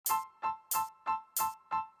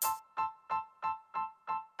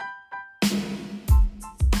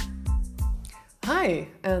Hi,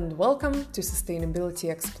 and welcome to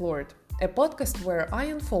Sustainability Explored, a podcast where I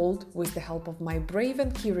unfold, with the help of my brave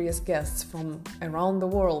and curious guests from around the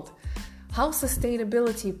world, how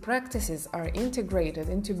sustainability practices are integrated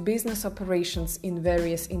into business operations in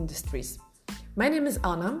various industries. My name is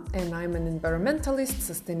Anna, and I'm an environmentalist,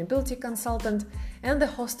 sustainability consultant, and the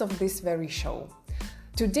host of this very show.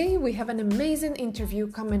 Today we have an amazing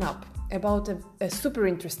interview coming up about a super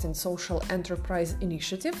interesting social enterprise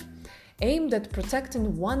initiative aimed at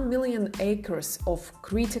protecting 1 million acres of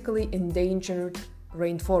critically endangered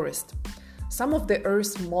rainforest, some of the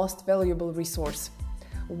Earth's most valuable resource,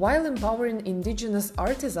 while empowering indigenous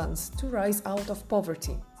artisans to rise out of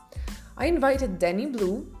poverty. I invited Danny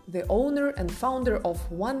Blue, the owner and founder of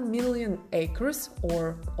 1 Million Acres,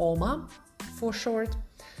 or OMA for short,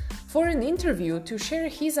 for an interview to share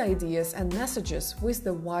his ideas and messages with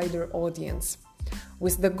the wider audience.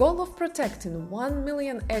 With the goal of protecting 1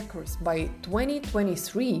 million acres by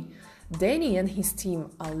 2023, Danny and his team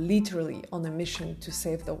are literally on a mission to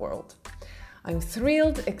save the world. I'm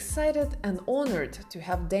thrilled, excited, and honored to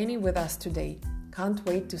have Danny with us today. Can't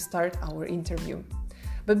wait to start our interview.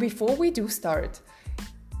 But before we do start,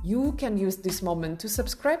 you can use this moment to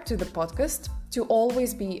subscribe to the podcast to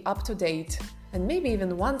always be up to date and maybe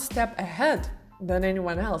even one step ahead than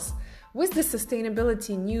anyone else with the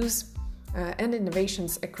sustainability news and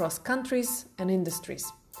innovations across countries and industries.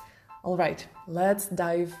 All right, let's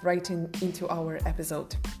dive right into our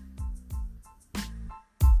episode.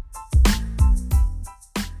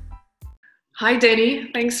 Hi, Danny.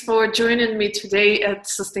 Thanks for joining me today at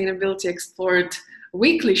Sustainability Explored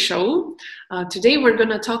weekly show. Today we're going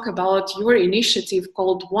to talk about your initiative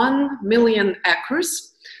called 1 Million Acres.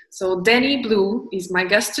 So Danny Blue is my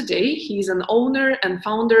guest today. He's an owner and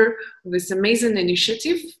founder of this amazing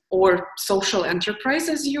initiative, or social enterprise,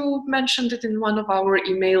 as you mentioned it in one of our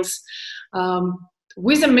emails,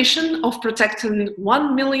 with a mission of protecting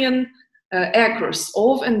 1 million acres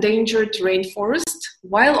of endangered rainforest,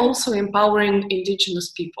 while also empowering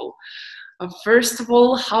indigenous people. First of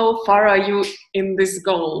all, how far are you in this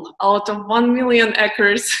goal? Out of 1 million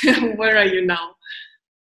acres, where are you now?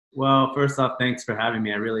 Well, first off, thanks for having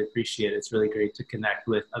me. I really appreciate it. It's really great to connect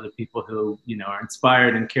with other people who, are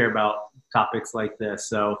inspired and care about topics like this.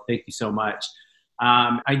 So thank you so much.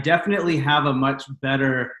 I definitely have a much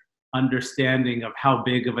better understanding of how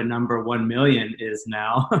big of a number 1 million is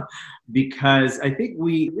now, because I think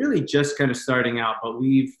we really just kind of starting out, but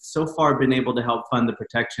we've so far been able to help fund the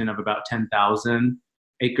protection of about 10,000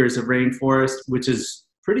 acres of rainforest, which is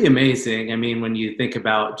pretty amazing. I mean, when you think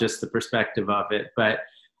about just the perspective of it, but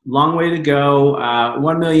long way to go.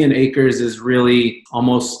 1 million acres is really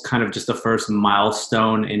almost kind of just a first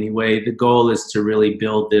milestone anyway. The goal is to really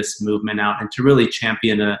build this movement out and to really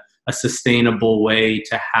champion a sustainable way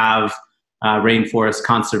to have rainforest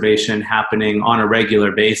conservation happening on a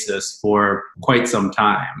regular basis for quite some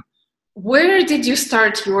time. Where did you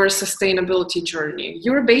start your sustainability journey?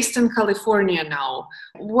 You're based in California now.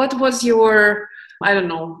 What was your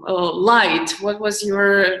light? What was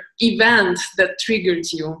your event that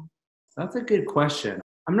triggered you? That's a good question.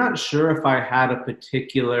 I'm not sure if I had a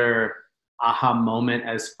particular aha moment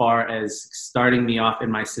as far as starting me off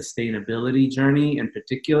in my sustainability journey in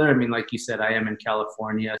particular. I mean, like you said, I am in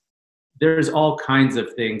California. There's all kinds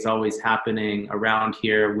of things always happening around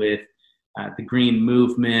here with the green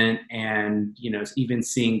movement and, even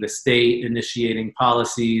seeing the state initiating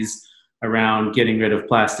policies around getting rid of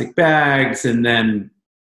plastic bags, and then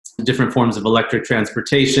different forms of electric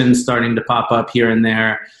transportation starting to pop up here and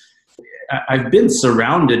there. I've been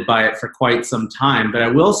surrounded by it for quite some time, but I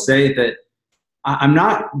will say that I'm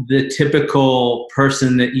not the typical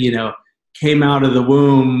person that, came out of the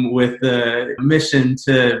womb with the mission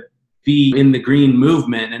to be in the green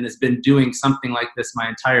movement and has been doing something like this my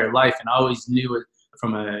entire life, and I always knew it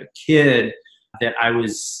from a kid that I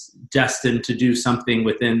was destined to do something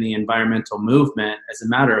within the environmental movement. As a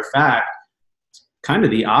matter of fact, kind of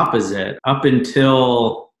the opposite. Up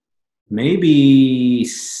until maybe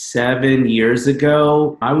 7 years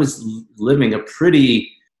ago, I was living a pretty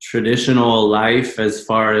traditional life as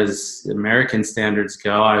far as American standards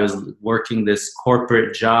go. I was working this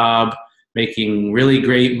corporate job, making really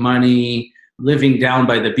great money, living down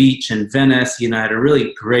by the beach in Venice. I had a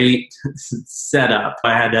really great setup.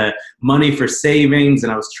 I had money for savings,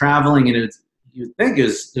 and I was traveling, and you'd think it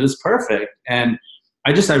was perfect. And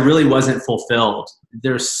I really wasn't fulfilled.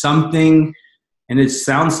 There's something, and it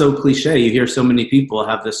sounds so cliche. You hear so many people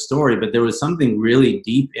have this story, but there was something really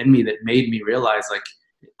deep in me that made me realize, like,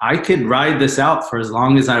 I could ride this out for as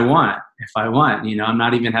long as I want, if I want. I'm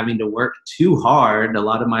not even having to work too hard. A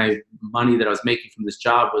lot of my money that I was making from this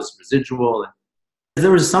job was residual.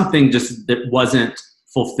 There was something just that wasn't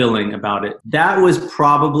fulfilling about it. That was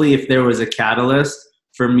probably, if there was a catalyst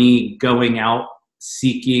for me going out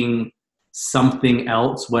seeking something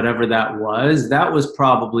else, whatever that was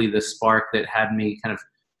probably the spark that had me kind of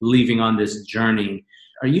leaving on this journey.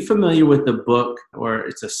 Are you familiar with the book, or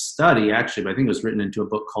it's a study actually, but I think it was written into a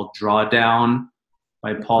book called Drawdown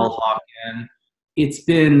by Paul Hawken? It's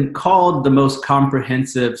been called the most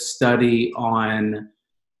comprehensive study on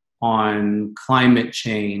climate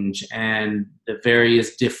change and the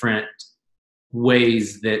various different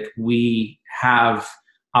ways that we have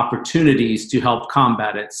opportunities to help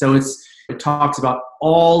combat it. So it talks about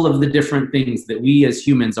all of the different things that we as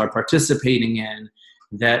humans are participating in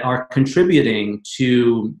that are contributing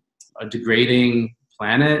to a degrading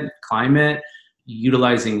planet, climate,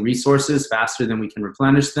 utilizing resources faster than we can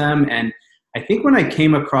replenish them. And I think when I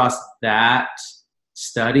came across that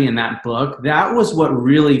study in that book, that was what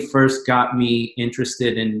really first got me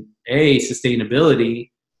interested in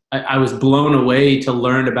sustainability. I was blown away to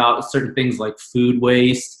learn about certain things like food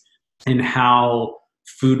waste and how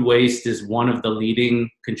food waste is one of the leading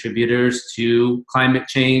contributors to climate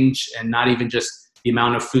change, and not even just the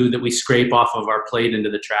amount of food that we scrape off of our plate into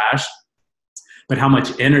the trash, but how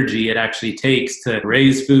much energy it actually takes to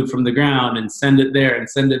raise food from the ground and send it there and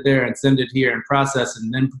send it there and send it here and process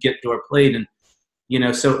and then get to our plate. And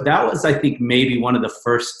so that was, I think, maybe one of the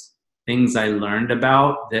first things I learned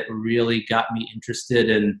about that really got me interested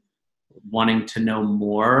in wanting to know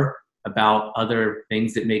more about other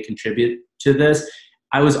things that may contribute to this.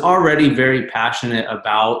 I was already very passionate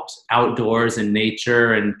about outdoors and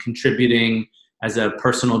nature and contributing as a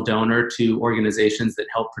personal donor to organizations that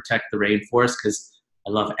help protect the rainforest, because I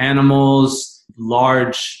love animals.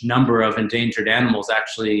 Large number of endangered animals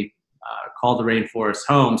actually call the rainforest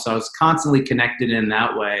home. So I was constantly connected in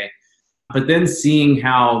that way. But then seeing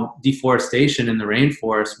how deforestation in the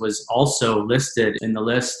rainforest was also listed in the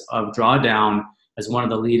list of Drawdown as one of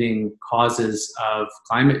the leading causes of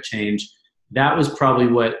climate change, that was probably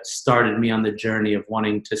what started me on the journey of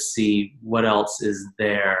wanting to see what else is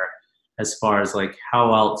there as far as like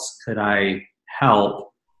how else could I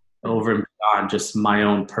help over and beyond just my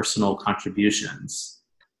own personal contributions.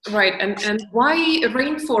 Right, and why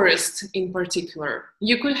rainforest in particular?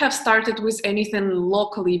 You could have started with anything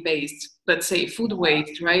locally based, let's say food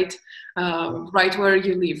waste, right? Right where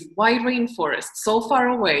you live. Why rainforest? So far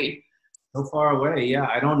away. So far away, yeah.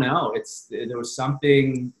 I don't know. There was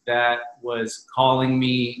something that was calling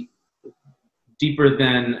me deeper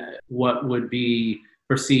than what would be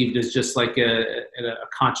perceived as just like a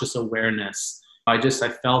conscious awareness. I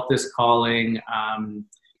felt this calling.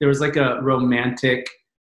 There was like a romantic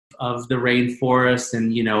of the rainforest,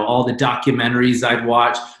 and all the documentaries I'd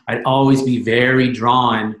watch, I'd always be very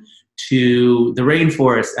drawn to the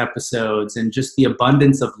rainforest episodes and just the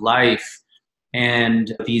abundance of life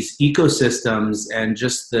and these ecosystems and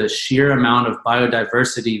just the sheer amount of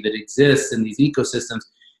biodiversity that exists in these ecosystems.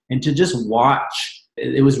 And to just watch,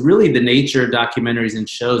 it was really the nature documentaries and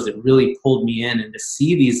shows that really pulled me in, and to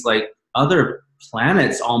see these like other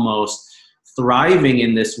planets almost thriving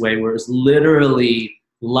in this way, where it's literally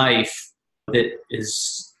life that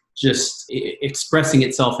is just expressing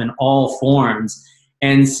itself in all forms.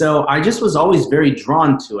 And so I just was always very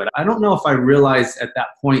drawn to it. I don't know if I realized at that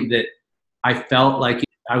point that I felt like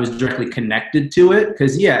I was directly connected to it,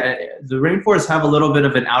 because the rainforests have a little bit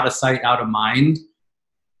of an out of sight, out of mind.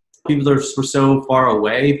 People are so far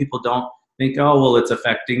away, people don't think, oh, well, it's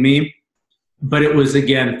affecting me. But it was,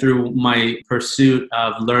 again, through my pursuit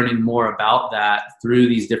of learning more about that, through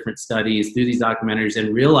these different studies, through these documentaries,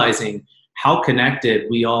 and realizing how connected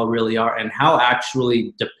we all really are and how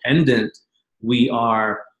actually dependent we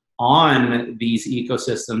are on these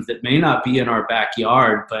ecosystems that may not be in our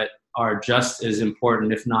backyard, but are just as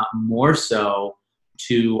important, if not more so,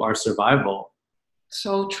 to our survival.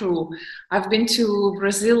 So true. I've been to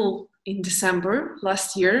Brazil in December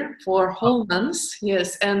last year for whole months.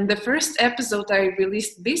 Yes. And the first episode I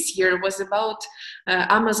released this year was about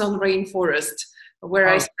Amazon rainforest, where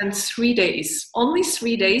I spent 3 days, only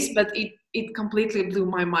 3 days, but it completely blew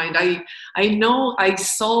my mind. I know I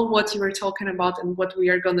saw what you were talking about and what we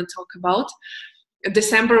are going to talk about.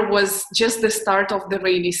 December was just the start of the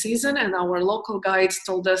rainy season, and our local guides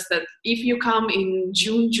told us that if you come in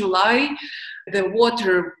June, July, the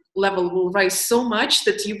water level will rise so much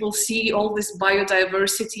that you will see all this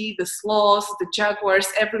biodiversity, the sloths, the jaguars,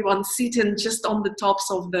 everyone sitting just on the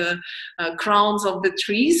tops of the crowns of the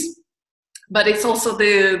trees. But it's also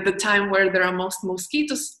the time where there are most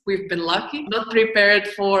mosquitoes. We've been lucky, not prepared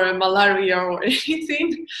for malaria or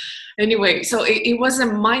anything. Anyway, so it was a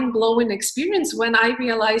mind-blowing experience when I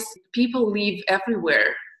realized people live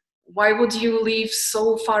everywhere. Why would you live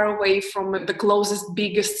so far away from the closest,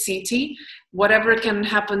 biggest city? Whatever can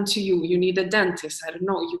happen to you. You need a dentist. I don't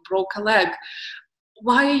know. You broke a leg.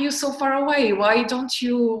 Why are you so far away? Why don't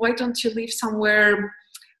you live somewhere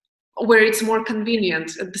where it's more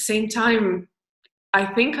convenient? At the same time, I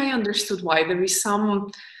think I understood why. There is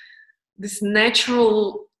this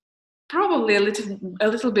natural, probably a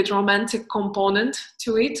little bit romantic component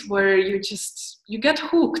to it, where you get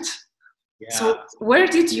hooked. Yeah. So where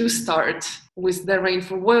did you start with the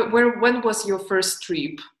rainforest? When was your first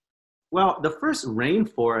trip? Well, the first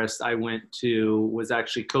rainforest I went to was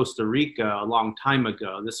actually Costa Rica a long time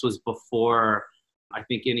ago. This was before, I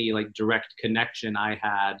think, any like direct connection I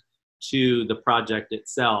had to the project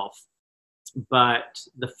itself. But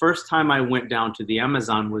the first time I went down to the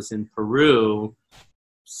Amazon was in Peru,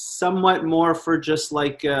 somewhat more for just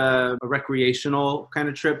like a recreational kind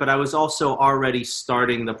of trip. But I was also already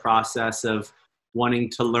starting the process of wanting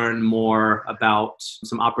to learn more about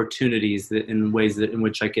some opportunities in ways in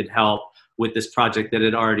which I could help with this project that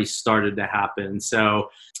had already started to happen. So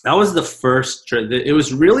that was the first trip. It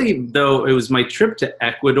was really, though, it was my trip to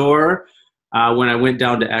Ecuador when I went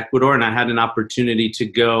down to Ecuador, and I had an opportunity to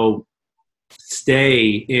go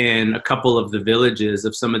stay in a couple of the villages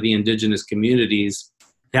of some of the indigenous communities.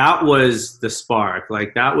 That was the spark.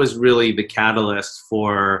 Like, that was really the catalyst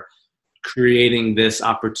for creating this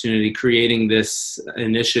opportunity, creating this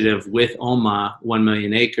initiative with OMA, 1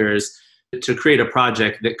 Million Acres, to create a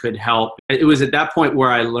project that could help. It was at that point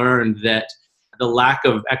where I learned that the lack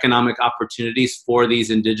of economic opportunities for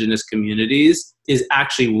these indigenous communities is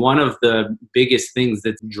actually one of the biggest things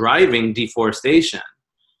that's driving deforestation.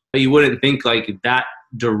 You wouldn't think like that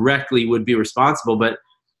directly would be responsible, but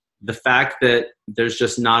the fact that there's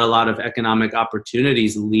just not a lot of economic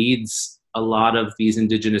opportunities leads a lot of these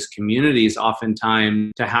indigenous communities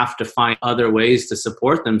oftentimes to have to find other ways to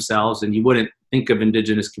support themselves. And you wouldn't think of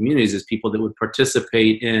indigenous communities as people that would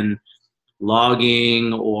participate in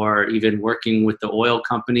logging or even working with the oil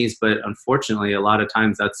companies. But unfortunately, a lot of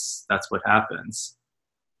times that's what happens.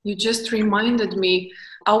 You just reminded me,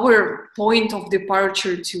 our point of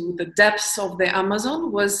departure to the depths of the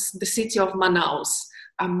Amazon was the city of Manaus.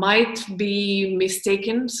 I might be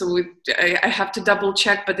mistaken, so I have to double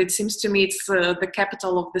check, but it seems to me it's the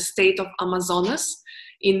capital of the state of Amazonas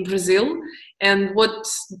in Brazil. And what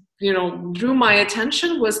drew my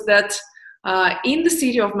attention was that in the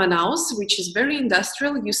city of Manaus, which is very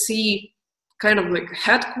industrial, you see kind of like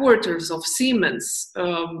headquarters of Siemens,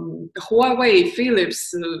 Huawei,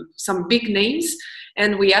 Philips, some big names.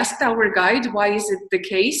 And we asked our guide, why is it the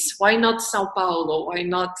case? Why not Sao Paulo? Why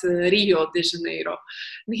not Rio de Janeiro?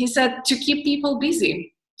 And he said, to keep people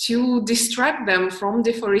busy, to distract them from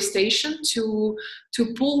deforestation, to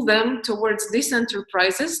pull them towards these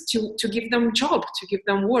enterprises, to give them job, to give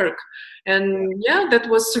them work. And yeah, that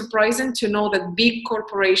was surprising to know that big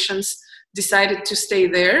corporations decided to stay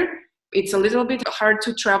there. It's a little bit hard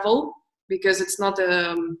to travel because it's not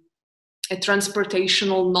a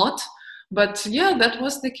transportational knot. But yeah, that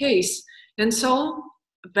was the case. And so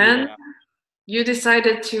then you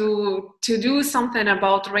decided to do something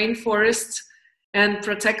about rainforests and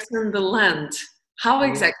protecting the land. How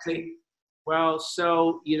exactly? Well,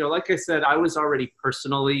 so, like I said, I was already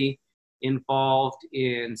personally involved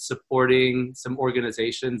in supporting some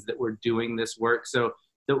organizations that were doing this work. So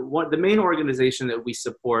the main organization that we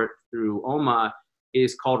support through OMA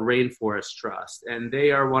is called Rainforest Trust. And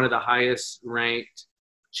they are one of the highest ranked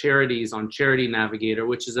charities on Charity Navigator,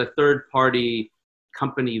 which is a third-party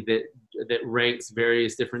company that ranks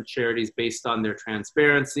various different charities based on their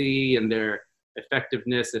transparency and their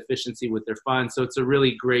effectiveness, efficiency with their funds. So it's a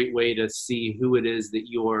really great way to see who it is that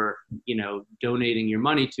you're, donating your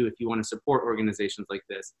money to if you want to support organizations like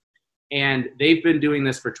this. And they've been doing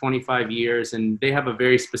this for 25 years, and they have a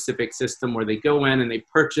very specific system where they go in and they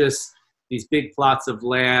purchase these big plots of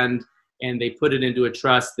land and they put it into a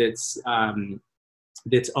trust that's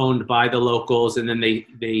owned by the locals, and then they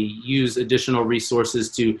use additional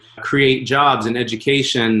resources to create jobs and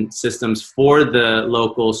education systems for the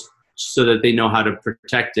locals so that they know how to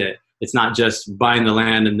protect it. It's not just buying the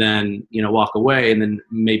land and then walk away and then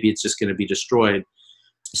maybe it's just going to be destroyed.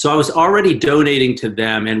 So I was already donating to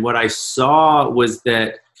them, and what I saw was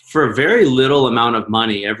that for a very little amount of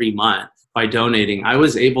money every month by donating, I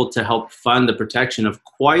was able to help fund the protection of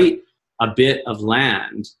quite a bit of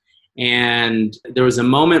land. And there was a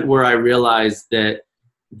moment where I realized that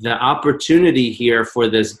the opportunity here for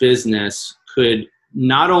this business could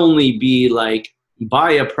not only be like,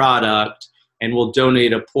 buy a product and we'll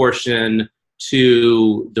donate a portion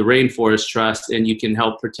to the Rainforest Trust and you can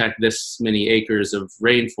help protect this many acres of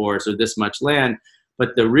rainforest or this much land.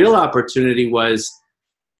 But the real opportunity was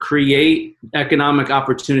create economic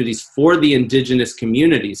opportunities for the indigenous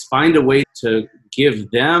communities, find a way to give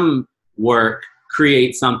them work,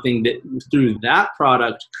 create something that through that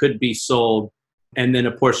product could be sold, and then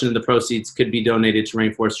a portion of the proceeds could be donated to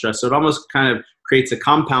Rainforest Trust. So it almost kind of creates a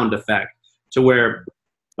compound effect to where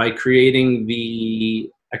by creating the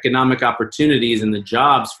economic opportunities and the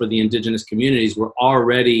jobs for the indigenous communities, we're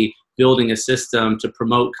already building a system to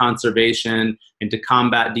promote conservation and to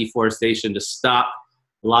combat deforestation, to stop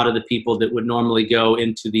a lot of the people that would normally go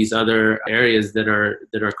into these other areas that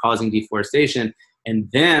are causing deforestation. And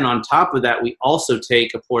then on top of that, we also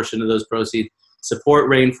take a portion of those proceeds, support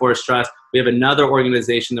Rainforest Trust. We have another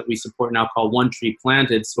organization that we support now called One Tree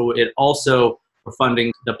Planted. So it also, we're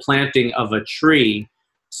funding the planting of a tree.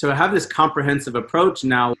 So I have this comprehensive approach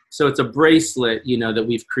now. So it's a bracelet, that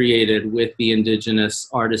we've created with the indigenous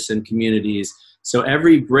artisan communities. So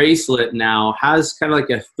every bracelet now has kind of like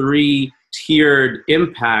a 3-tiered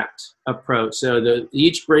impact approach. So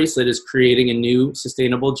each bracelet is creating a new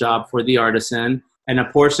sustainable job for the artisan, and a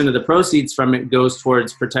portion of the proceeds from it goes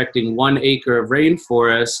towards protecting 1 acre of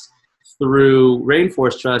rainforest through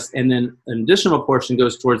Rainforest Trust, and then an additional portion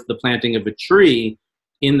goes towards the planting of a tree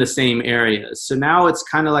in the same areas. So now it's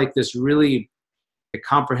kind of like this really a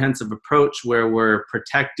comprehensive approach where we're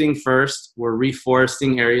protecting first, we're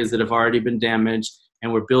reforesting areas that have already been damaged,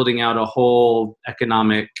 and we're building out a whole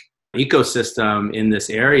economic ecosystem in this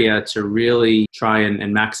area to really try and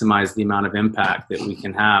maximize the amount of impact that we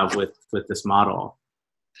can have with this model.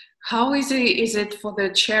 How easy is it for the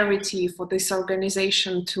charity, for this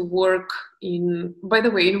organization to work in, by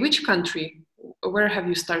the way, in which country? Where have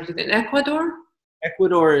you started? In Ecuador?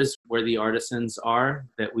 Ecuador is where the artisans are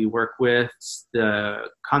that we work with. The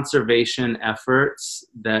conservation efforts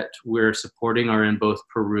that we're supporting are in both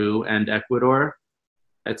Peru and Ecuador.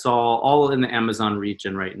 It's all in the Amazon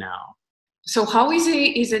region right now. So how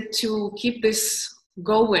easy is it to keep this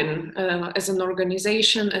going as an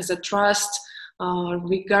organization, as a trust,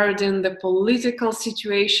 regarding the political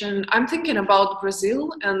situation? I'm thinking about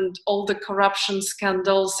Brazil and all the corruption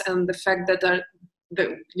scandals and the fact that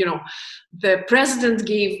the president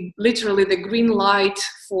gave literally the green light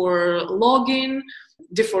for logging,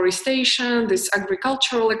 deforestation, this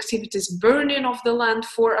agricultural activities, burning of the land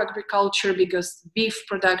for agriculture because beef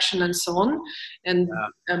production and so on, and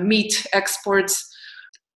meat exports.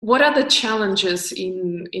 What are the challenges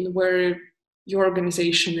in where your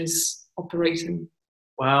organization is operating?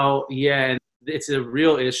 Well, yeah, it's a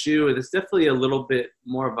real issue. It's definitely a little bit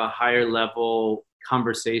more of a higher level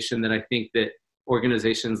conversation that I think that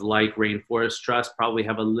organizations like Rainforest Trust probably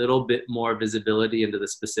have a little bit more visibility into the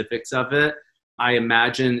specifics of it. I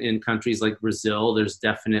imagine in countries like Brazil, there's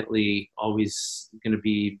definitely always going to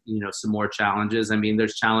be, some more challenges. I mean,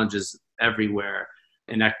 there's challenges everywhere.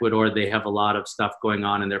 In Ecuador, they have a lot of stuff going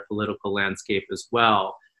on in their political landscape as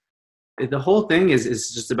well. The whole thing is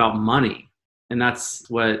just about money. And that's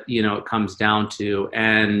what, it comes down to.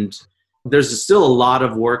 And there's still a lot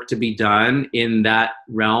of work to be done in that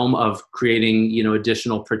realm of creating,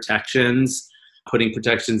 additional protections, putting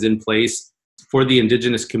protections in place for the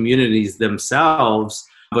indigenous communities themselves,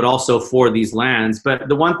 but also for these lands. But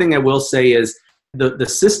the one thing I will say is the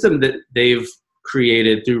system that they've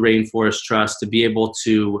created through Rainforest Trust to be able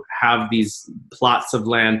to have these plots of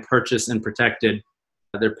land purchased and protected,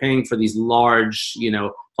 they're paying for these large,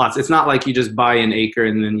 plots. It's not like you just buy an acre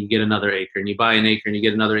and then you get another acre, and you buy an acre and you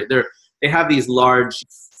get another acre. They have these large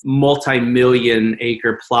multi-million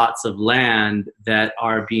acre plots of land that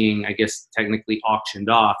are being, I guess, technically auctioned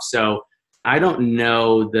off. So I don't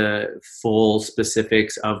know the full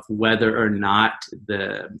specifics of whether or not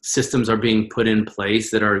the systems are being put in place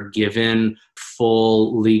that are given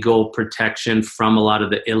full legal protection from a lot of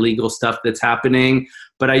the illegal stuff that's happening.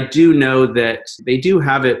 But I do know that they do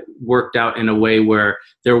have it worked out in a way where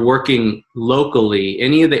they're working locally.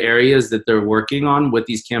 Any of the areas that they're working on with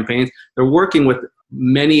these campaigns, they're working with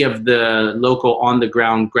many of the local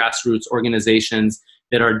on-the-ground grassroots organizations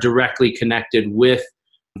that are directly connected with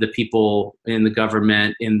the people in the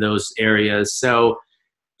government in those areas. So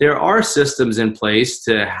there are systems in place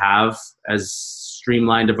to have as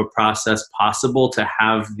streamlined of a process possible to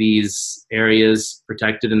have these areas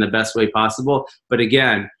protected in the best way possible. But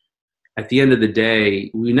again, at the end of the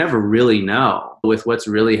day, we never really know with what's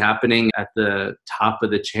really happening at the top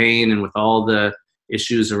of the chain and with all the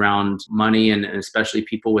issues around money and especially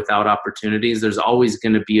people without opportunities. There's always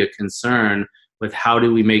going to be a concern with how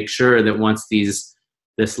do we make sure that once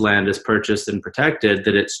this land is purchased and protected,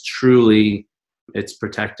 that it's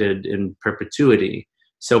protected in perpetuity.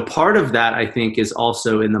 So part of that, I think, is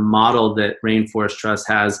also in the model that Rainforest Trust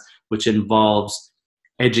has, which involves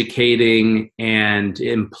educating and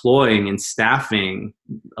employing and staffing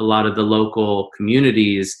a lot of the local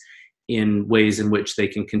communities in ways in which they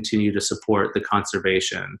can continue to support the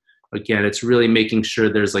conservation. Again, it's really making sure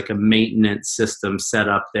there's like a maintenance system set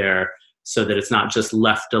up there so that it's not just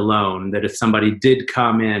left alone, that if somebody did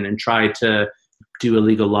come in and try to do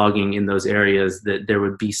illegal logging in those areas, that there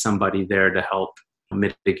would be somebody there to help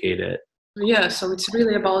mitigate it. Yeah, so it's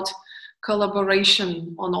really about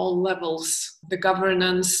collaboration on all levels, the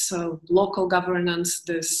governance, local governance,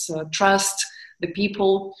 this trust, the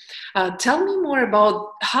people. Tell me more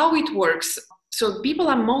about how it works. So people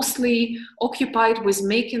are mostly occupied with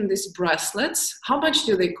making these bracelets. How much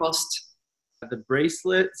do they cost? The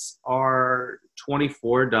bracelets are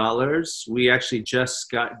 $24. We actually just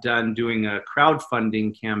got done doing a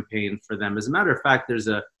crowdfunding campaign for them. As a matter of fact, there's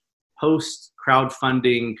a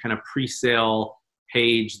post-crowdfunding kind of pre-sale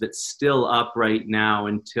page that's still up right now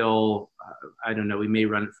until, I don't know, we may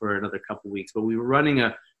run it for another couple of weeks, but we were running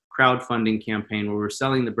a crowdfunding campaign where we're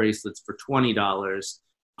selling the bracelets for $20.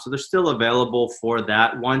 So they're still available for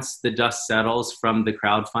that. Once the dust settles from the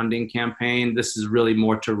crowdfunding campaign, this is really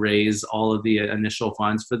more to raise all of the initial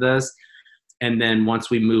funds for this. And then once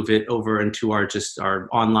we move it over into our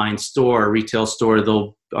online store, retail store,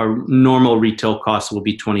 our normal retail cost will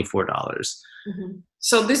be $24. Mm-hmm.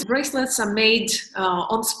 So these bracelets are made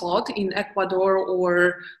on spot in Ecuador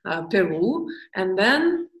or Peru, and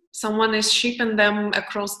then someone is shipping them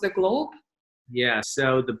across the globe? Yeah,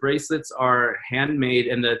 so the bracelets are handmade.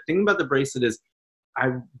 And the thing about the bracelet is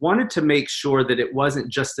I wanted to make sure that it wasn't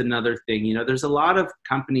just another thing. You know, there's a lot of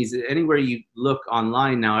companies, anywhere you look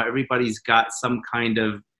online now, everybody's got some kind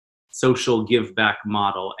of social give back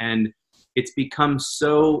model. And it's become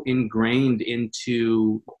so ingrained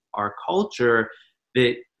into our culture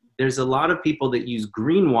that there's a lot of people that use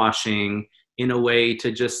greenwashing in a way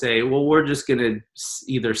to just say, well, we're just going to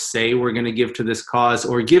either say we're going to give to this cause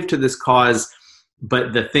or give to this cause,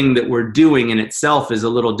 but the thing that we're doing in itself is a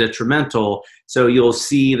little detrimental. So you'll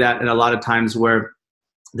see that in a lot of times where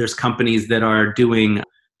there's companies that are doing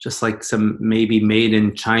just like some maybe made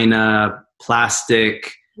in China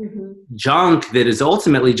plastic junk that is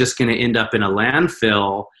ultimately just going to end up in a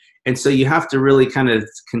landfill. And so you have to really kind of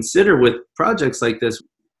consider with projects like this,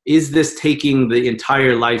 is this taking the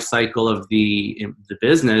entire life cycle of the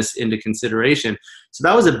business into consideration? So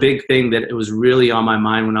that was a big thing that it was really on my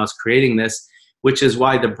mind when I was creating this, which is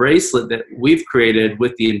why the bracelet that we've created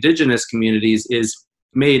with the indigenous communities is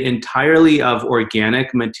made entirely of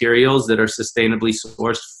organic materials that are sustainably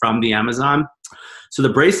sourced from the Amazon. So the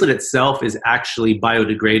bracelet itself is actually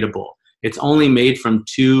biodegradable. It's only made from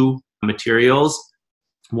two materials.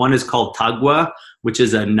 One is called tagua, which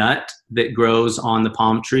is a nut that grows on the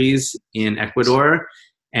palm trees in Ecuador.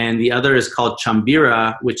 And the other is called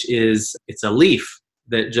chambira, which is, it's a leaf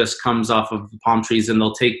that just comes off of the palm trees, and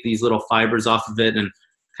they'll take these little fibers off of it and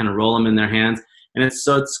kind of roll them in their hands. And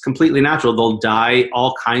it's completely natural. They'll dye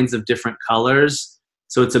all kinds of different colors.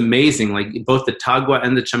 So it's amazing. Like both the tagua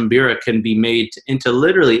and the chambira can be made into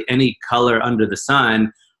literally any color under the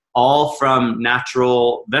sun, all from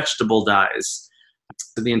natural vegetable dyes.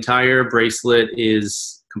 So the entire bracelet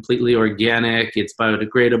is completely organic. It's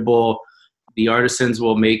biodegradable. The artisans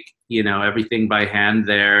will make, everything by hand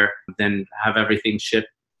there, then have everything shipped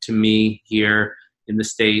to me here in the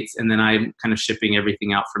States. And then I'm kind of shipping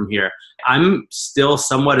everything out from here. I'm still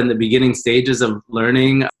somewhat in the beginning stages of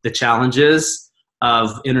learning the challenges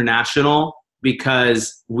of international,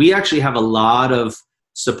 because we actually have a lot of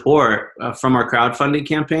support from our crowdfunding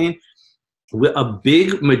campaign. A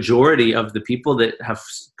big majority of the people that have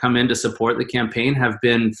come in to support the campaign have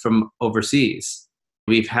been from overseas.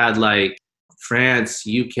 We've had like France,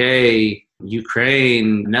 UK,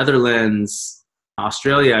 Ukraine, Netherlands,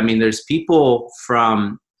 Australia. I mean, there's people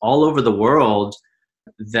from all over the world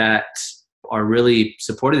that are really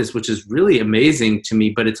supporting this, which is really amazing to me.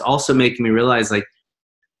 But it's also making me realize, like,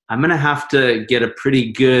 I'm going to have to get a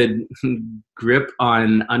pretty good grip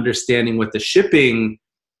on understanding what the shipping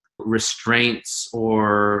restraints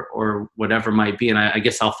or whatever might be. And I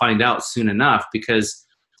guess I'll find out soon enough, because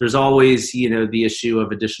there's always, the issue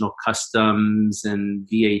of additional customs and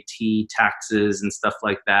VAT taxes and stuff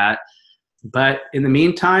like that. But in the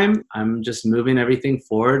meantime, I'm just moving everything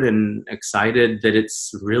forward and excited that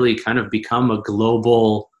it's really kind of become a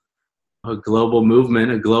global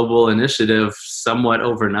movement, a global initiative somewhat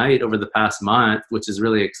overnight over the past month, which is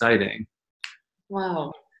really exciting.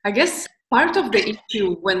 Wow. I guess Part of the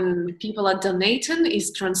issue when people are donating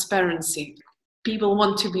is transparency. People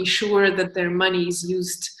want to be sure that their money is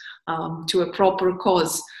used to a proper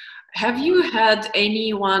cause. Have you had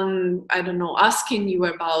anyone, I don't know, asking you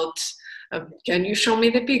about, can you show me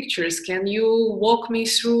the pictures? Can you walk me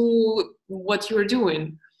through what you're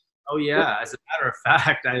doing? Oh yeah, as a matter of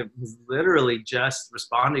fact, I was literally just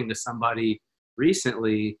responding to somebody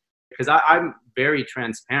recently because I'm very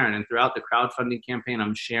transparent, and throughout the crowdfunding campaign,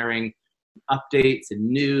 I'm sharing updates and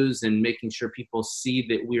news and making sure people see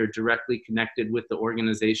that we are directly connected with the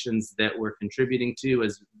organizations that we're contributing to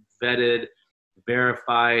as vetted,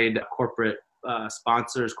 verified corporate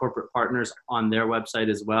sponsors, corporate partners on their website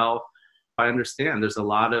as well. I understand there's a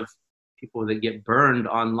lot of people that get burned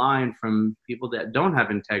online from people that don't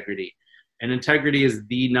have integrity. And integrity is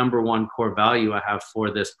the number one core value I have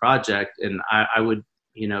for this project. And I would,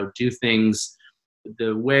 do things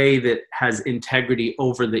the way that has integrity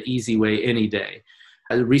over the easy way any day.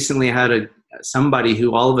 I recently had somebody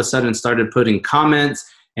who all of a sudden started putting comments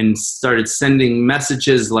and started sending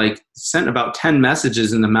messages, sent about 10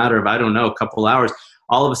 messages in the matter of, I don't know, a couple hours,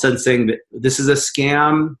 all of a sudden saying that this is a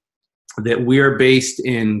scam, that we're based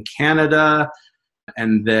in Canada,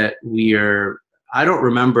 and that I don't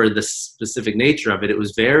remember the specific nature of it. It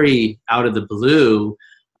was very out of the blue,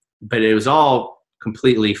 but it was all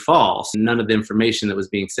completely false. None of the information that was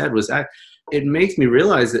being said was that. It makes me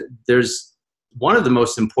realize that there's one of the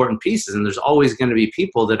most important pieces, and there's always going to be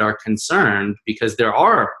people that are concerned because there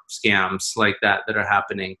are scams like that are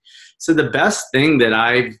happening. So the best thing that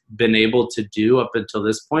I've been able to do up until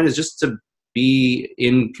this point is just to be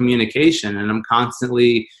in communication, and I'm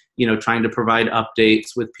constantly, trying to provide updates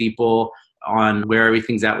with people on where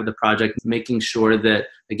everything's at with the project, making sure that,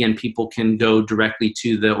 again, people can go directly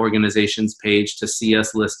to the organization's page to see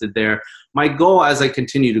us listed there. My goal as I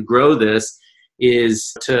continue to grow this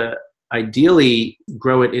is to ideally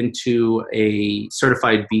grow it into a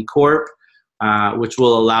certified B Corp, which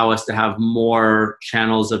will allow us to have more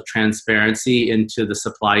channels of transparency into the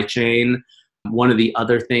supply chain. One of the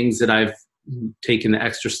other things that I've taken the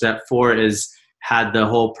extra step for is had the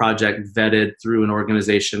whole project vetted through an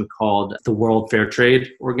organization called the World Fair Trade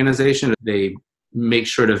Organization. They make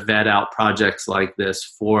sure to vet out projects like this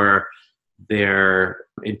for their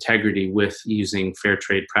integrity with using fair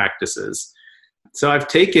trade practices. So I've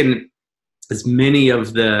taken as many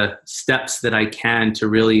of the steps that I can to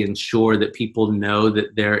really ensure that people know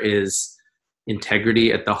that there is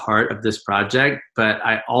integrity at the heart of this project. But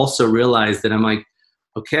I also realize that I'm like,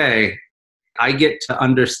 okay, I get to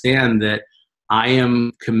understand that I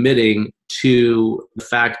am committing to the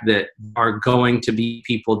fact that there are going to be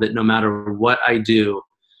people that no matter what I do,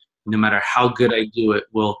 no matter how good I do it,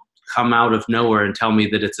 will come out of nowhere and tell me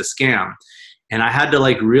that it's a scam. And I had to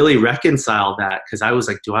really reconcile that, because I was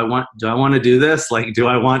like, do I want to do this?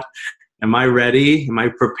 Am I ready? Am I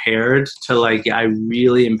prepared to I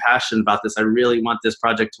really am passionate about this. I really want this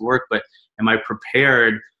project to work, but am I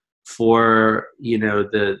prepared for,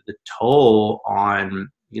 the toll on,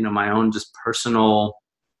 my own just personal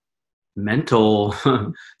mental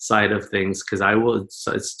side of things? Because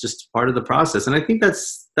it's just part of the process. And I think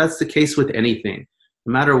that's the case with anything.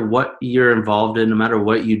 No matter what you're involved in, no matter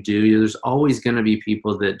what you do, there's always going to be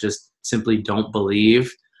people that just simply don't believe.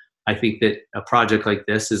 I think that a project like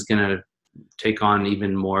this is going to take on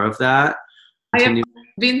even more of that. I have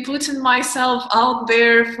been putting myself out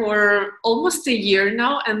there for almost a year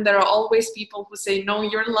now, and there are always people who say, no,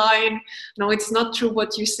 you're lying. No, it's not true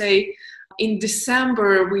what you say. In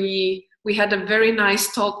December, we had a very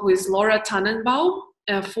nice talk with Laura Tannenbaum,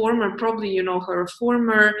 a former, probably you know her,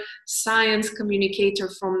 former science communicator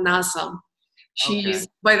from NASA. She's,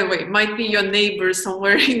 by the way, might be your neighbor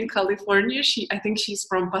somewhere in California. I think she's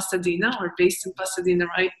from Pasadena, or based in Pasadena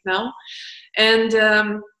right now.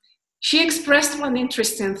 And she expressed one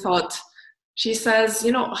interesting thought. She says,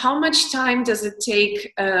 how much time does it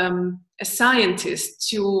take a scientist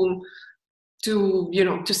to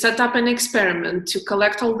set up an experiment, to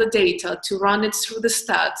collect all the data, to run it through the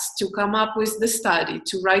stats, to come up with the study,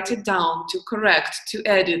 to write it down, to correct, to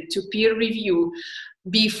edit, to peer review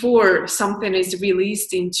before something is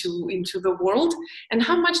released into the world? And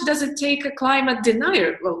how much does it take a climate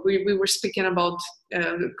denier? Well, we were speaking about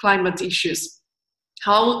climate issues.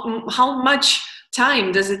 How much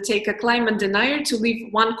time does it take a climate denier to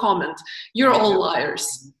leave one comment? You're all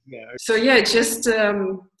liars. Yeah. So yeah, just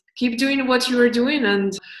keep doing what you are doing,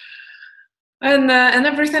 and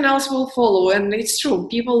everything else will follow. And it's true,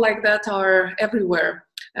 people like that are everywhere.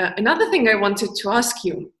 Another thing I wanted to ask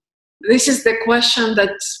you, This is the question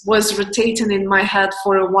that was rotating in my head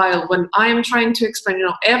for a while when I'm trying to explain,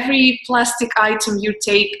 every plastic item you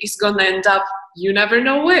take is going to end up, you never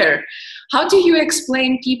know where. How do you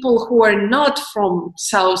explain people who are not from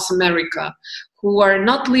South America, who are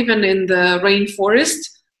not living in the rainforest,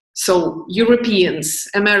 so Europeans,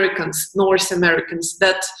 Americans, North Americans,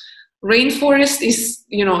 that rainforest is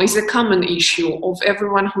a common issue of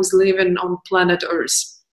everyone who's living on planet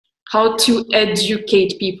Earth? How to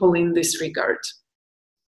educate people in this regard?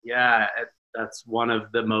 Yeah, that's one of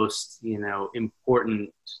the most, important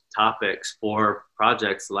topics for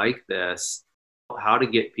projects like this, how to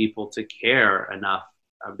get people to care enough.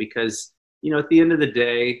 Because, at the end of the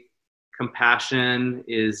day, compassion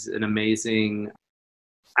is an amazing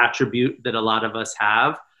attribute that a lot of us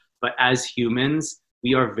have. But as humans,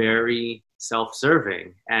 we are very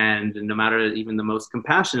self-serving. And no matter even the most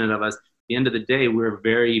compassionate of us, at the end of the day, we're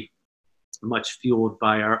very much fueled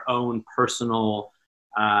by our own personal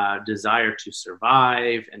desire to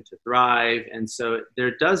survive and to thrive. And so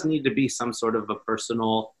there does need to be some sort of a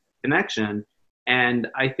personal connection. And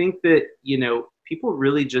I think that, people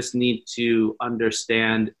really just need to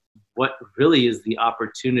understand what really is the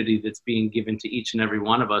opportunity that's being given to each and every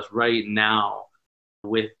one of us right now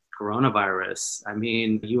with coronavirus. I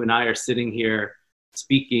mean, you and I are sitting here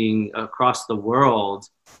speaking across the world,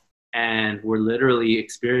 and we're literally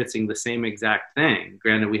experiencing the same exact thing.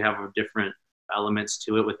 Granted, we have different elements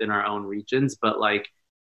to it within our own regions, but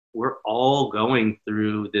we're all going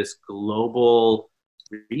through this global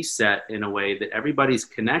reset in a way that everybody's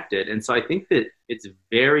connected. And so I think that it's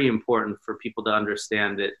very important for people to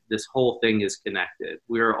understand that this whole thing is connected.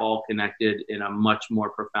 We're all connected in a much more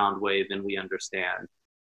profound way than we understand,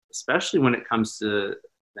 especially when it comes to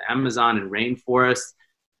the Amazon and rainforest.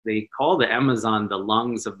 They call the Amazon the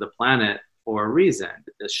lungs of the planet for a reason.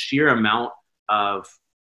 The sheer amount of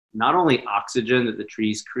not only oxygen that the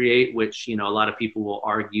trees create, which, a lot of people will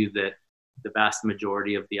argue that the vast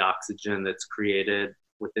majority of the oxygen that's created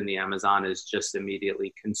within the Amazon is just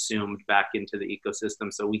immediately consumed back into the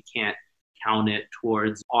ecosystem. So we can't count it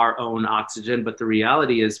towards our own oxygen. But the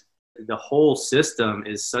reality is the whole system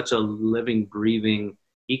is such a living, breathing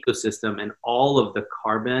ecosystem, and all of the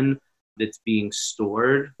carbon that's being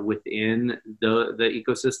stored within the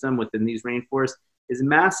ecosystem, within these rainforests, is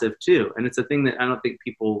massive too. And it's a thing that I don't think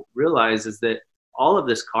people realize, is that all of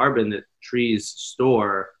this carbon that trees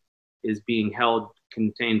store is being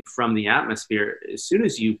contained from the atmosphere. As soon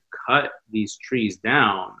as you cut these trees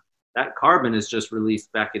down, that carbon is just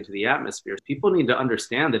released back into the atmosphere. People need to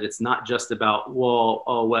understand that it's not just about,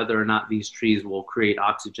 whether or not these trees will create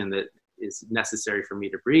oxygen that is necessary for me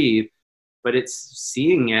to breathe, but it's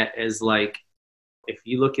seeing it as if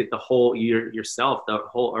you look at the whole yourself, the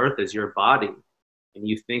whole earth as your body, and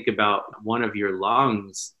you think about one of your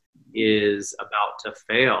lungs is about to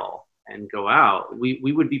fail and go out, we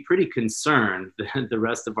would be pretty concerned that the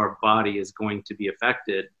rest of our body is going to be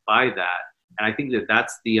affected by that. And I think that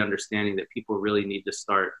that's the understanding that people really need to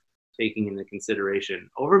start taking into consideration.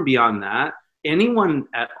 Over and beyond that, anyone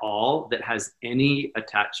at all that has any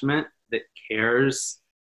attachment, that cares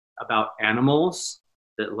about animals,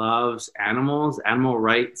 that loves animals, animal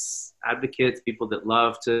rights advocates, people that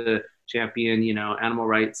love to champion, animal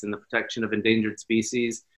rights and the protection of endangered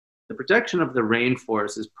species. The protection of the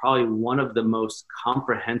rainforest is probably one of the most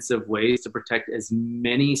comprehensive ways to protect as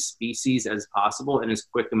many species as possible in as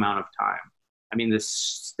quick amount of time. I mean, the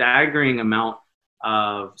staggering amount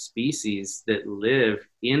of species that live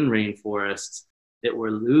in rainforests that we're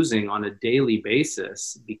losing on a daily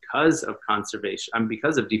basis because of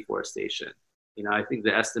because of deforestation. I think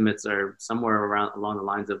the estimates are somewhere along the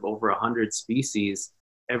lines of over 100 species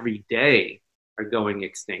every day are going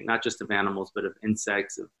extinct, not just of animals, but of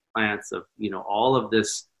insects, of plants, of, all of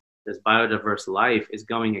this biodiverse life is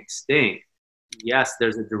going extinct. Yes,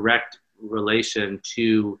 there's a direct relation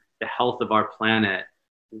to the health of our planet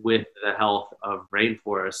with the health of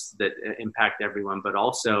rainforests that impact everyone, but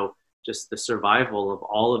also just the survival of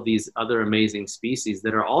all of these other amazing species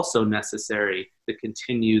that are also necessary to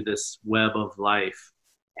continue this web of life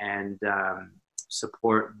and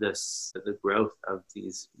support the growth of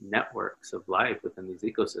these networks of life within these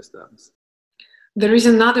ecosystems. There is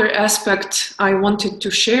another aspect I wanted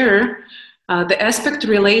to share, the aspect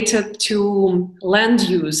related to land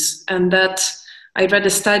use, and that I read a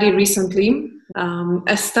study recently,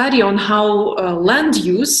 a study on how land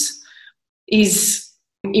use is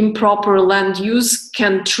improper land use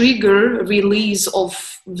can trigger release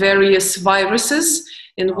of various viruses,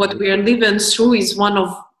 and what we are living through is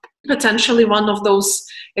potentially one of those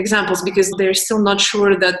examples, because they're still not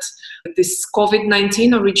sure that this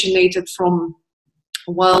COVID-19 originated from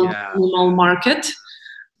wild Yeah. animal market?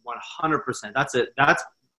 100%. That's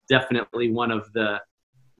definitely one of the,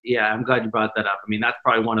 yeah, I'm glad you brought that up. I mean, that's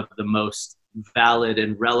probably one of the most valid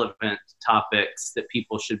and relevant topics that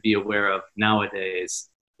people should be aware of nowadays.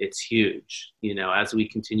 It's huge, as we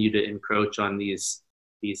continue to encroach on these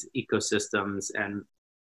ecosystems and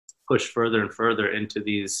push further and further into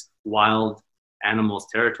these wild animals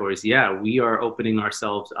territories. Yeah, we are opening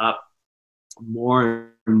ourselves up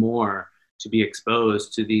more and more to be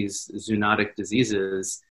exposed to these zoonotic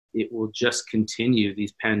diseases. It will just continue.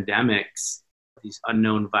 These pandemics, these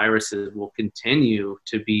unknown viruses will continue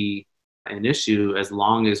to be an issue as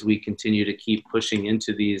long as we continue to keep pushing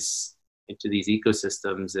into these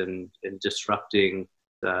ecosystems and disrupting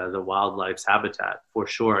the wildlife's habitat, for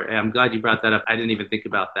sure. And I'm glad you brought that up. I didn't even think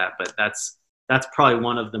about that, but that's probably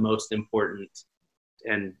one of the most important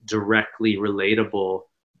and directly relatable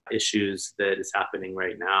issues that is happening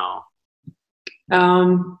right now.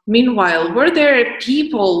 Meanwhile, were there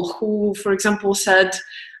people who, for example, said,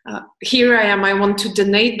 here I am, I want to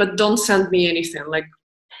donate, but don't send me anything. Like,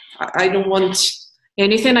 I don't want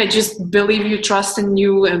anything. I just believe you, trust in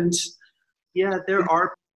you. And yeah, there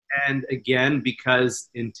are. And again, because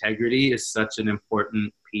integrity is such an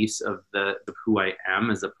important piece of who I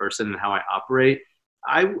am as a person and how I operate,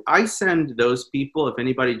 I send those people, if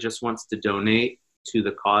anybody just wants to donate to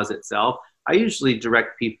the cause itself, I usually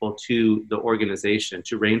direct people to the organization,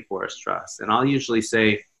 to Rainforest Trust. And I'll usually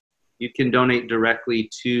say, you can donate directly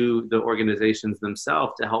to the organizations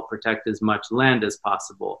themselves to help protect as much land as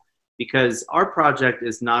possible. Because our project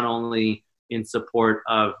is not only in support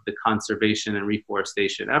of the conservation and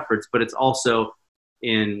reforestation efforts, but it's also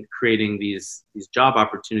in creating these job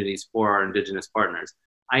opportunities for our Indigenous partners.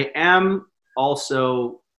 I am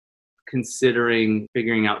also considering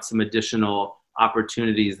figuring out some additional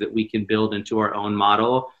opportunities that we can build into our own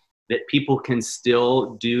model, that people can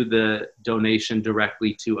still do the donation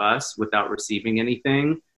directly to us without receiving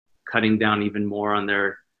anything, cutting down even more on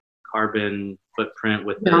their carbon footprint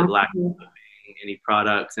with the lack of any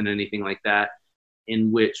products and anything like that,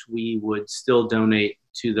 in which we would still donate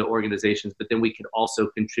to the organizations, but then we could also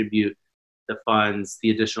contribute the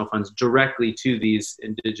additional funds directly to these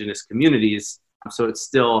Indigenous communities. So it's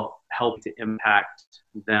still helping to impact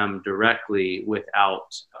them directly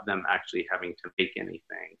without them actually having to make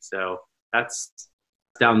anything. So that's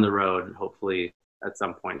down the road, hopefully at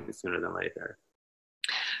some point sooner than later.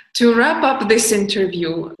 To wrap up this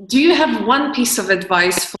interview, do you have one piece of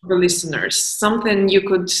advice for the listeners? Something you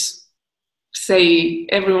could say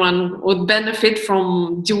everyone would benefit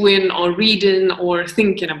from doing or reading or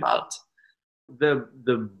thinking about?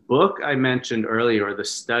 The book I mentioned earlier, or the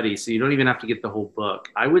study, so you don't even have to get the whole book.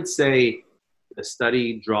 I would say the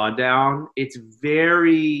study Drawdown, it's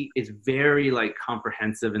very like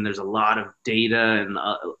comprehensive, and there's a lot of data and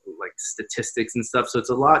like statistics and stuff. So it's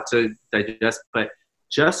a lot to digest, but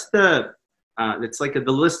just it's like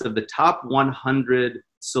the list of the top 100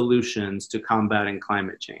 solutions to combating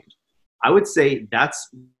climate change. I would say that's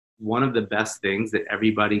one of the best things that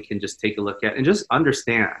everybody can just take a look at and just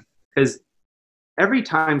understand. Because every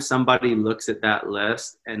time somebody looks at that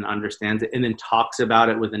list and understands it and then talks about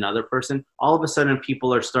it with another person, all of a sudden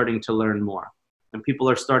people are starting to learn more. And people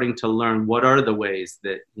are starting to learn what are the ways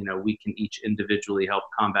that, we can each individually help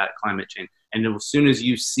combat climate change. And as soon as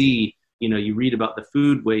you see, you read about the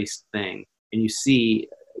food waste thing and you see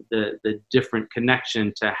the different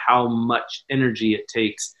connection to how much energy it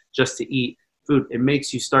takes just to eat food, it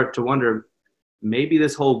makes you start to wonder, maybe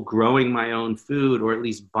this whole growing my own food, or at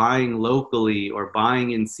least buying locally or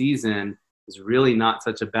buying in season, is really not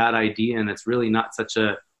such a bad idea. And it's really not such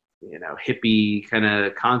a, hippie kind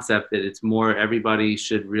of concept that it's more everybody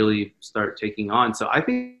should really start taking on. So I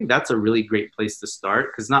think that's a really great place to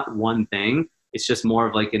start, because not one thing, it's just more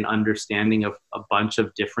of like an understanding of a bunch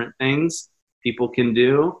of different things people can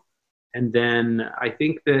do. And then I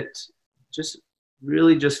think that just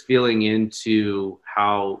feeling into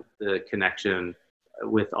how the connection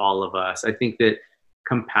with all of us. I think that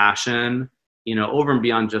compassion, over and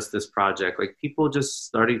beyond just this project, like people just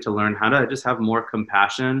starting to learn how to just have more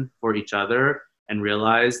compassion for each other and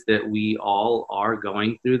realize that we all are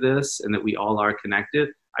going through this and that we all are connected.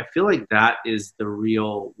 I feel like that is the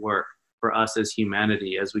real work for us as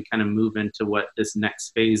humanity, as we kind of move into what this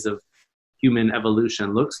next phase of human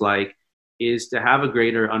evolution looks like, is to have a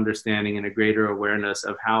greater understanding and a greater awareness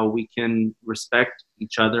of how we can respect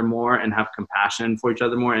each other more and have compassion for each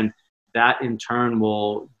other more. And that in turn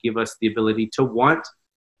will give us the ability to want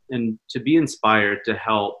and to be inspired to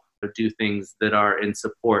help do things that are in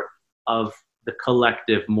support of the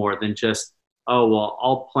collective more than just oh, well,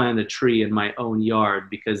 I'll plant a tree in my own yard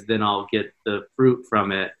because then I'll get the fruit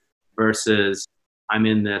from it, versus I'm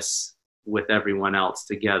in this with everyone else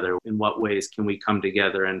together. In what ways can we come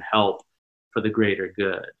together and help for the greater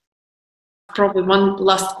good? Probably one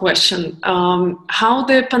last question. How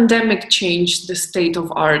the pandemic changed the state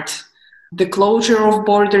of art? The closure of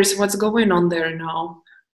borders, what's going on there now?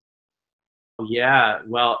 Yeah,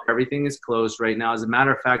 well, everything is closed right now. As a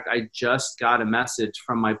matter of fact, I just got a message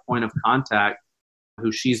from my point of contact,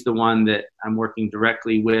 who she's the one that I'm working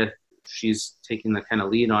directly with. She's taking the kind of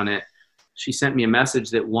lead on it. She sent me a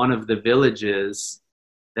message that one of the villages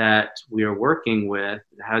that we are working with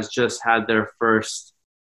has just had their first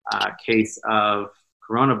case of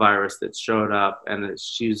coronavirus that showed up. And I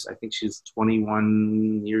think she's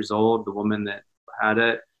 21 years old, the woman that had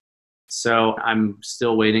it. So I'm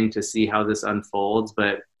still waiting to see how this unfolds,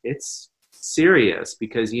 but it's serious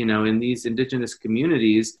because, in these indigenous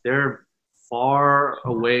communities, they're far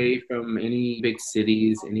away from any big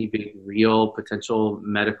cities, any big real potential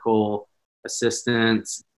medical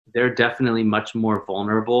assistance. They're definitely much more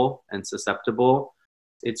vulnerable and susceptible.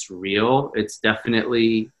 It's real. It's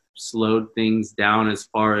definitely slowed things down as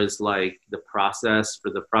far as like the process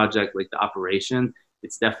for the project, like the operation.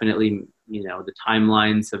 It's definitely, the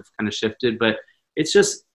timelines have kind of shifted, but it's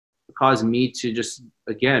just caused me to just,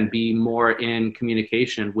 again, be more in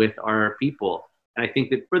communication with our people. And I think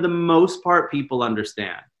that for the most part, people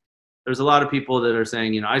understand. There's a lot of people that are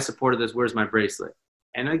saying, I supported this, where's my bracelet?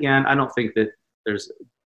 And again, I don't think that there's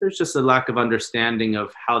just a lack of understanding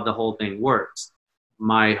of how the whole thing works.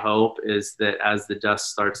 My hope is that as the dust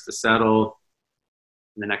starts to settle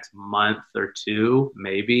in the next month or two,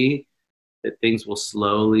 maybe, that things will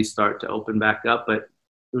slowly start to open back up, but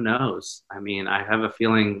who knows? I mean, I have a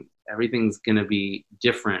feeling everything's going to be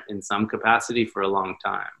different in some capacity for a long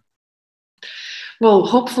time. Well,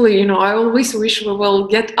 hopefully, I always wish we will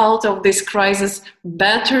get out of this crisis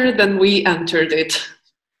better than we entered it.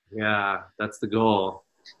 Yeah, that's the goal.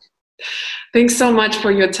 Thanks so much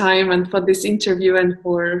for your time and for this interview and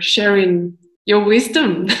for sharing your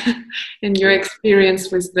wisdom and your experience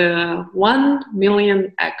with the 1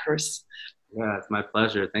 million acres. Yeah, it's my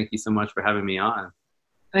pleasure. Thank you so much for having me on.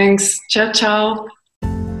 Thanks. Ciao, ciao.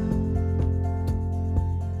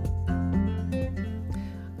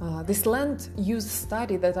 This land use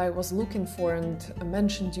study that I was looking for and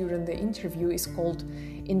mentioned during the interview is called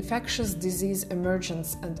Infectious Disease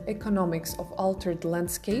Emergence and Economics of Altered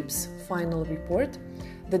Landscapes, Final Report.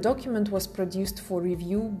 The document was produced for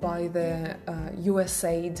review by the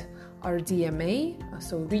USAID RDMA,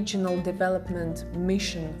 so Regional Development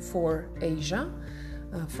Mission for Asia,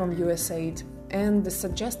 from USAID. And the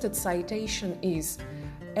suggested citation is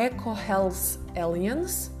EcoHealth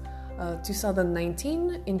Alliance,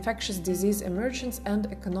 2019, Infectious Disease Emergence and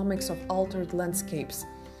Economics of Altered Landscapes.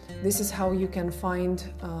 This is how you can find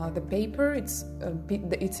the paper. It's a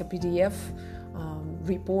PDF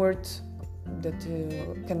report that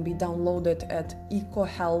can be downloaded at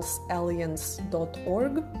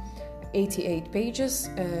ecohealthalliance.org. 88 pages,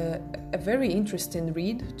 a very interesting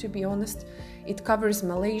read, to be honest. It covers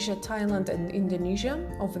Malaysia, Thailand and Indonesia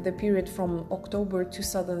over the period from October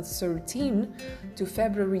 2013 to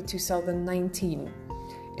February 2019.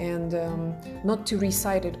 And not to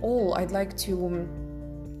recite it all, I'd like to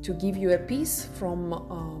give you a piece from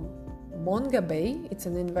Mongabay. It's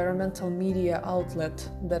an environmental media outlet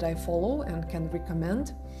that I follow and can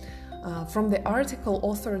recommend. From the article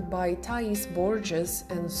authored by Thais Borges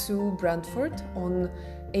and Sue Brantford on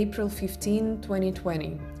April 15,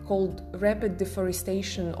 2020, called Rapid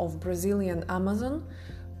Deforestation of Brazilian Amazon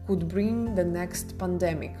Could Bring the Next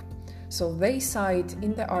Pandemic. So they cite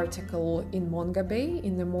in the article in Mongabay,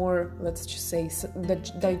 in a more, let's just say,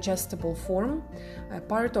 digestible form, a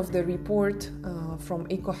part of the report from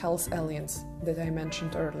EcoHealth Alliance that I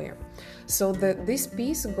mentioned earlier. So this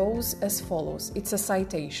piece goes as follows. It's a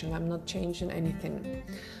citation, I'm not changing anything.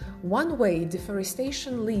 One way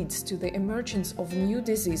deforestation leads to the emergence of new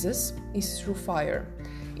diseases is through fire.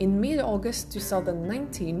 In mid-August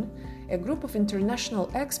 2019, a group of international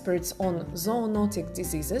experts on zoonotic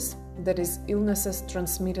diseases, that is, illnesses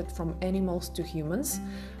transmitted from animals to humans,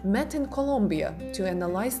 met in Colombia to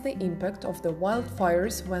analyze the impact of the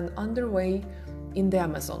wildfires when underway in the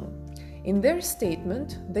Amazon. In their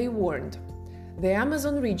statement, they warned, the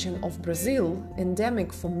Amazon region of Brazil,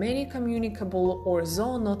 endemic for many communicable or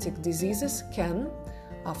zoonotic diseases, can,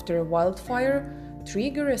 after a wildfire,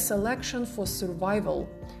 trigger a selection for survival,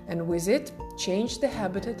 and with it, change the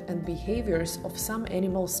habitat and behaviors of some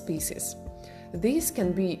animal species. These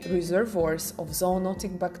can be reservoirs of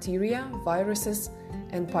zoonotic bacteria, viruses,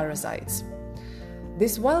 and parasites.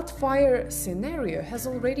 This wildfire scenario has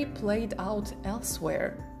already played out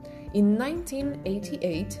elsewhere. In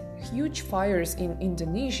 1988, huge fires in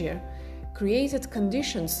Indonesia created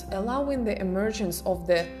conditions allowing the emergence of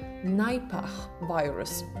the Nipah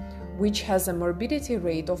virus, which has a morbidity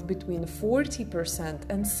rate of between 40%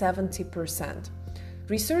 and 70%.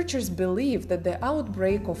 Researchers believe that the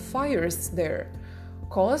outbreak of fires there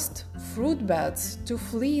caused fruit bats to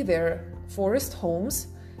flee their forest homes,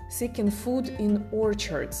 seeking food in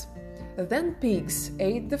orchards. Then pigs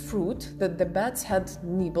ate the fruit that the bats had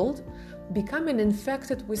nibbled, becoming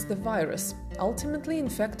infected with the virus, ultimately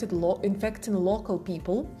infecting local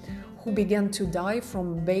people who began to die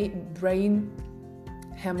from brain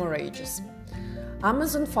hemorrhages.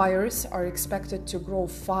 Amazon fires are expected to grow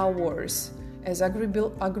far worse, as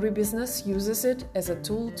agribusiness uses it as a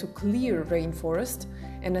tool to clear rainforest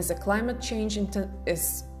and as climate change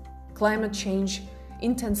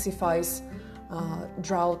intensifies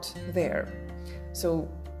drought there. So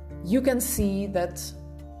you can see that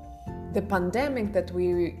the pandemic that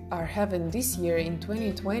we are having this year in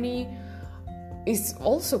 2020 is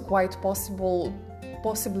also quite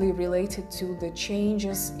possibly related to the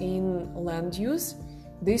changes in land use.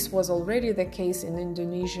 This was already the case in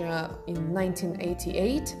Indonesia in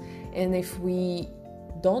 1988, and if we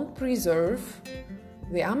don't preserve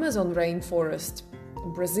the Amazon rainforest,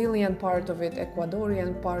 Brazilian part of it,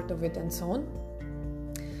 Ecuadorian part of it, and so on,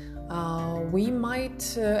 we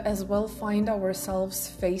might as well find ourselves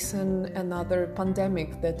facing another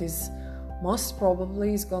pandemic that is most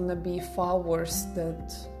probably is gonna be far worse than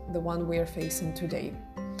the one we are facing today.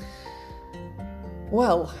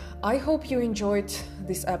 Well, I hope you enjoyed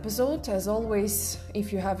this episode. As always,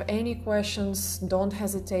 if you have any questions, don't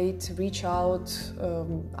hesitate, reach out,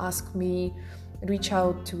 ask me, reach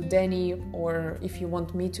out to Danny, or if you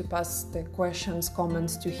want me to pass the questions,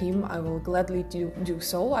 comments to him, I will gladly do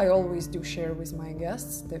so. I always do share with my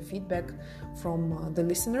guests the feedback from the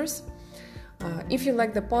listeners. If you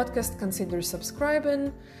like the podcast, consider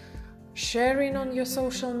subscribing, sharing on your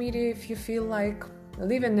social media if you feel like,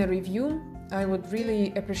 leaving a review. I would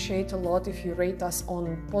really appreciate a lot if you rate us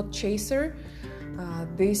on Podchaser.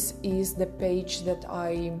 This is the page that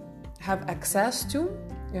I have access to.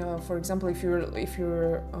 For example, if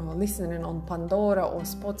you're listening on Pandora or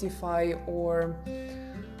Spotify or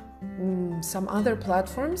some other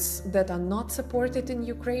platforms that are not supported in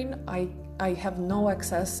Ukraine, I have no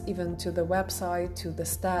access even to the website, to the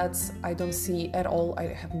stats. I don't see at all. I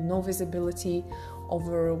have no visibility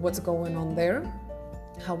over what's going on there.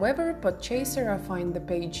 However, Podchaser, I find the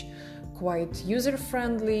page quite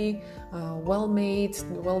user-friendly, well-made,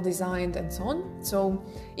 well-designed, and so on. So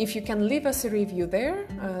if you can leave us a review there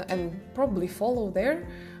and probably follow there,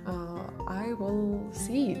 I will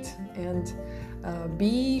see it. And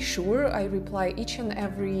be sure I reply each and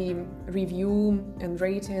every review and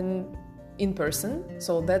rating in person.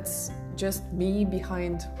 So that's just me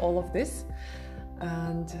behind all of this.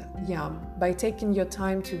 And yeah, by taking your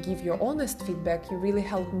time to give your honest feedback, you really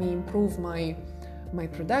help me improve my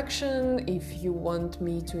production. If you want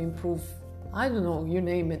me to improve, I don't know, you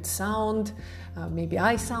name it, sound, maybe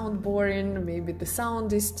I sound boring, maybe the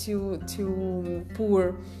sound is too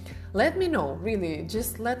poor, let me know, really,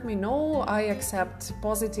 just let me know. I accept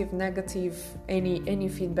positive, negative, any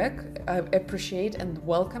feedback. I appreciate and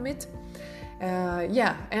welcome it.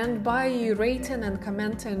 And by rating and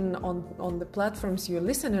commenting on the platforms you're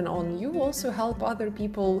listening on, you also help other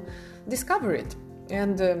people discover it.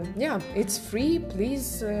 And it's free.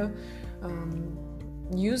 Please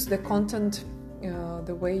use the content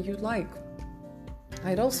the way you like.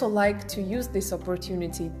 I'd also like to use this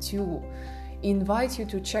opportunity to invite you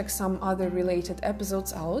to check some other related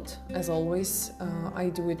episodes out. As always, I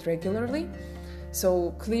do it regularly.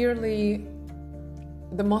 So clearly,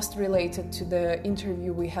 the most related to the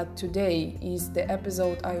interview we had today is the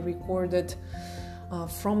episode I recorded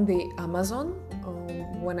from the Amazon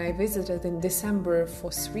when I visited in December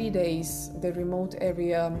for 3 days the remote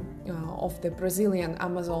area of the Brazilian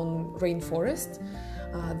Amazon rainforest.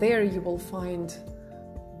 There you will find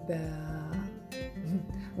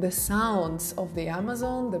the sounds of the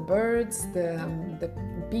Amazon, the birds, the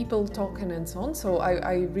people talking and so on. So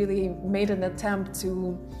I really made an attempt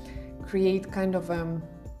to create kind of a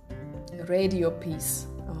radio piece,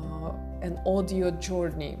 an audio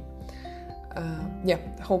journey.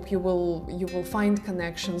 Hope you will find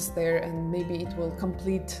connections there, and maybe it will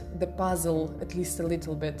complete the puzzle at least a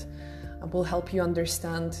little bit. Will help you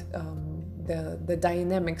understand the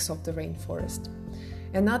dynamics of the rainforest.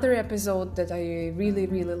 Another episode that I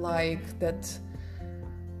really like that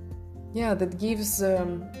gives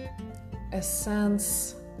a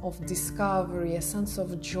sense of discovery, a sense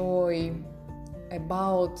of joy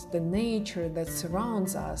about the nature that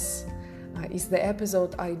surrounds us is the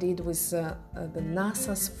episode I did with the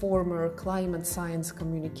NASA's former climate science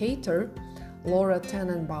communicator, Laura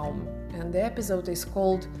Tannenbaum. And the episode is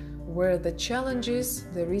called Where the Challenge Is,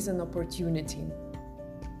 There Is an Opportunity.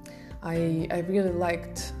 I really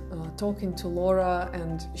liked talking to Laura,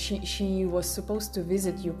 and she was supposed to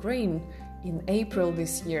visit Ukraine in April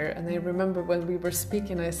this year, and I remember when we were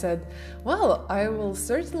speaking I said, well, I will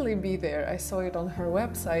certainly be there. I saw it on her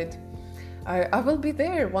website. I will be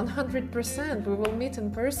there 100%. We will meet in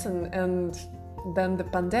person. And then the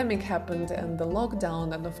pandemic happened and the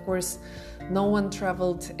lockdown, and of course no one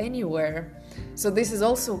traveled anywhere. So this is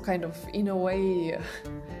also kind of in a way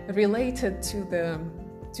related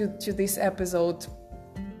to this episode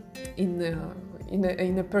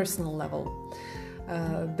in a personal level.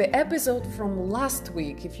 The episode from last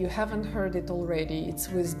week, if you haven't heard it already, it's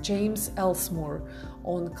with James Elsmore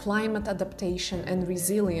on climate adaptation and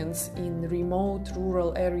resilience in remote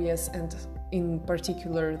rural areas, and in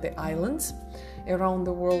particular the islands around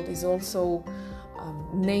the world, is also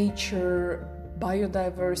nature,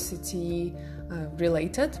 biodiversity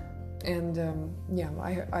related. And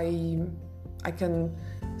I can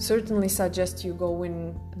certainly suggest you go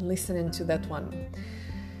in and listen into that one.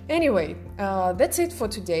 Anyway, that's it for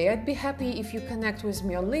today. I'd be happy if you connect with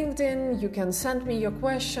me on LinkedIn. You can send me your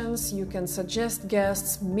questions, you can suggest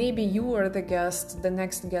guests. Maybe you are the guest, the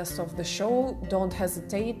next guest of the show. Don't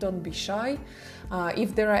hesitate, don't be shy.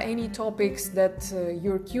 If there are any topics that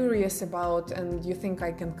you're curious about and you think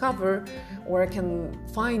I can cover, or I can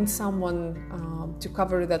find someone to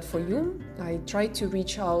cover that for you, I try to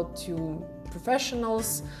reach out to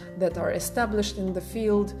professionals that are established in the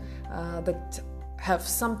field, that have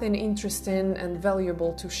something interesting and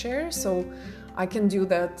valuable to share. So I can do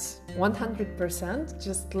that 100%.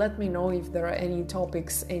 Just let me know if there are any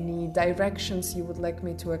topics, any directions you would like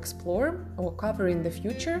me to explore or cover in the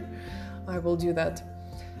future. I will do that.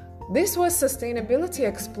 This was Sustainability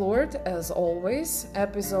Explored, as always.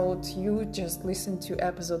 You just listened to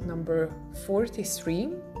episode number 43.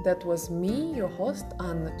 That was me, your host,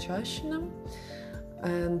 Anna Chashina.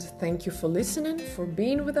 And thank you for listening, for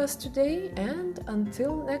being with us today, and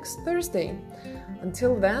until next Thursday.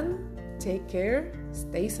 Until then, take care,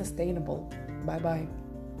 stay sustainable. Bye-bye.